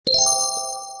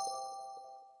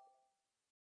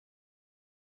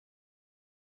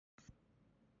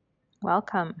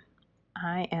Welcome.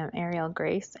 I am Ariel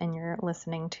Grace, and you're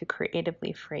listening to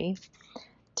Creatively Free.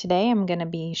 Today I'm going to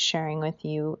be sharing with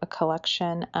you a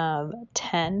collection of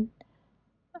 10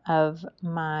 of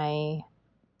my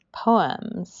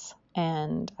poems,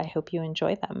 and I hope you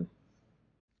enjoy them.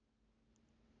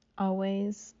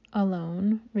 Always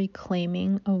alone,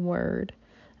 reclaiming a word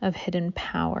of hidden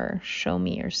power, show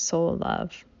me your soul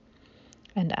love,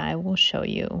 and I will show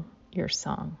you your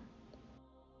song.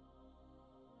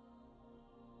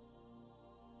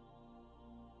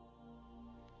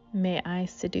 May I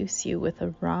seduce you with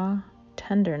a raw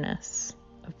tenderness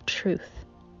of truth,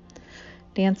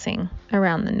 dancing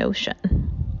around the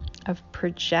notion of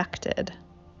projected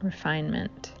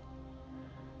refinement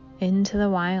into the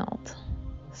wild,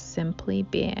 simply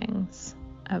beings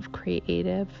of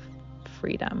creative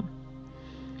freedom.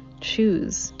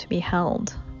 Choose to be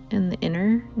held in the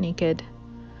inner naked,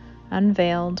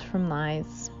 unveiled from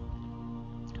lies,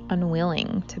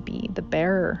 unwilling to be the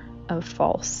bearer of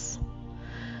false,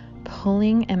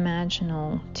 pulling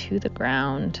imaginal to the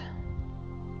ground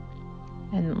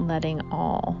and letting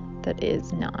all that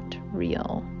is not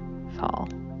real fall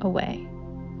away.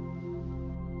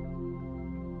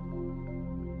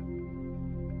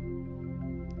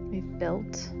 We've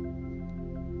built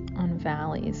on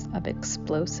valleys of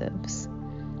explosives,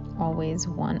 always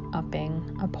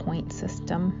one-upping a point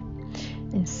system.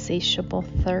 Insatiable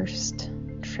thirst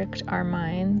tricked our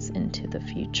minds into the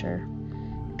future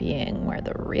being where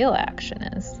the real action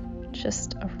is,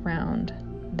 just around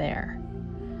there.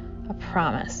 A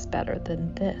promise better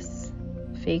than this.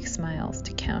 Fake smiles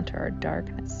to counter our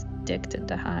darkness, addicted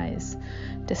to highs,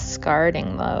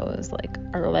 discarding lows like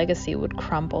our legacy would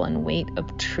crumble in weight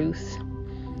of truth.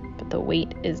 But the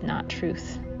weight is not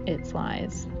truth, it's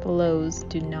lies. The lows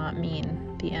do not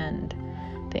mean the end.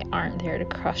 They aren't there to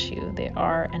crush you, they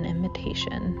are an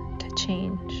invitation to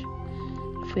change.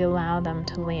 If we allow them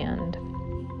to land,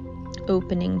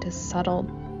 opening to subtle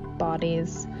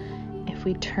bodies, if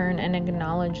we turn and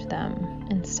acknowledge them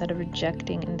instead of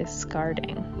rejecting and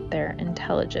discarding their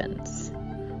intelligence,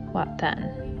 what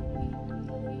then?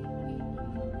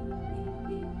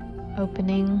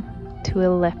 Opening to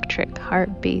electric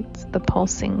heartbeats, the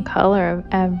pulsing color of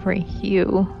every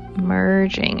hue,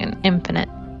 merging in infinite,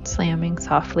 slamming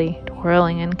softly,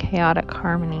 twirling in chaotic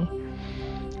harmony,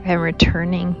 and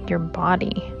returning your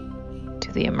body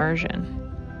to the immersion.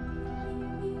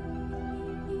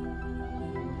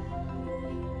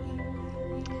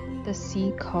 The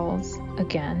sea calls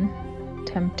again,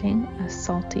 tempting a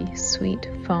salty, sweet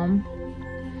foam.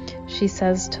 She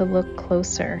says to look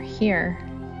closer here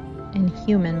in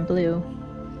human blue.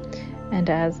 And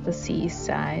as the sea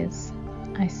sighs,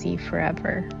 I see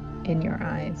forever in your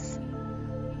eyes.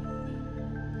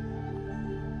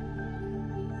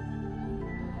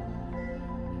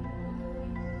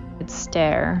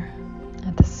 Stare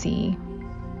at the sea,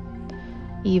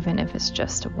 even if it's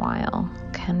just a while.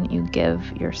 Can you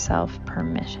give yourself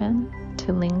permission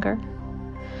to linger?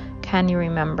 Can you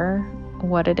remember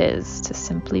what it is to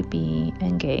simply be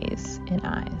and gaze in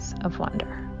eyes of wonder?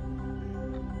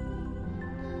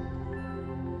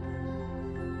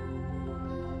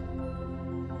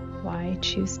 Why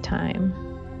choose time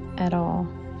at all?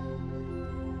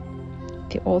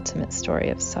 The ultimate story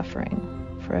of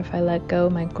suffering. For if I let go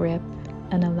my grip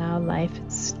and allow life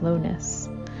its slowness,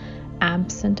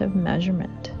 absent of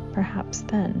measurement, perhaps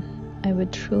then I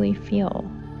would truly feel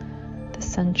the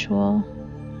sensual,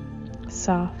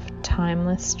 soft,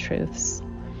 timeless truths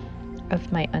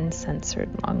of my uncensored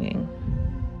longing.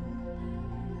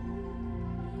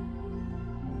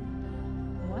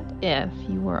 What if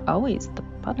you were always the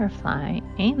butterfly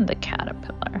and the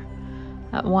caterpillar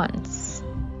at once,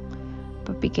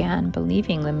 but began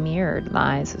believing the mirrored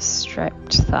lies of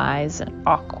striped thighs and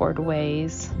awkward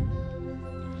ways?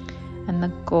 And the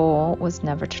goal was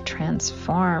never to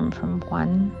transform from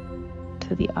one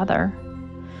to the other,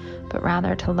 but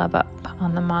rather to love up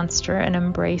on the monster and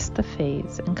embrace the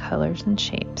phase and colors and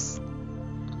shapes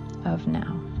of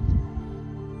now.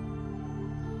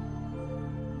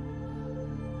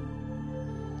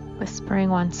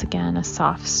 Whispering once again a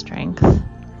soft strength,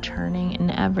 returning in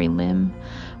every limb,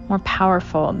 more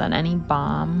powerful than any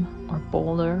bomb or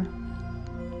boulder,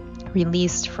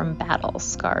 released from battle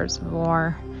scars of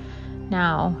war.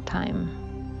 Now time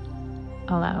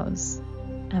allows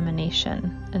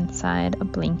emanation inside a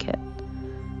blanket,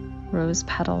 rose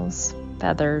petals,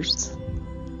 feathers,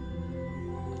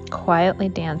 quietly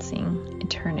dancing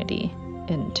eternity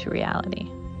into reality.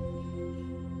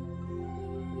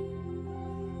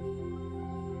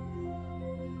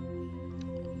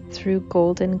 Through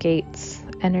golden gates,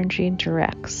 energy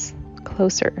directs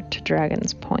closer to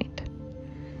Dragon's Point.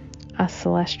 a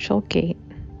celestial gate,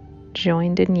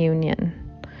 joined in union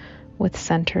with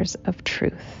centers of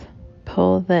truth.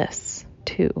 Pull this,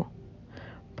 too.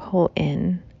 Pull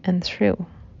in and through.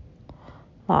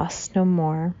 Lost no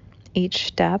more, each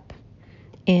step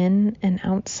in and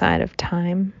outside of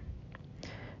time,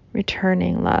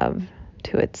 returning love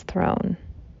to its throne.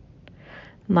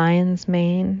 Lion's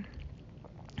mane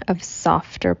of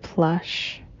softer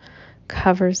plush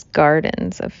covers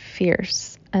gardens of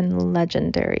fierce and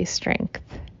legendary strength.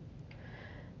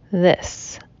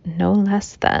 This, no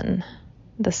less than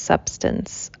the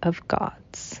substance of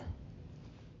gods.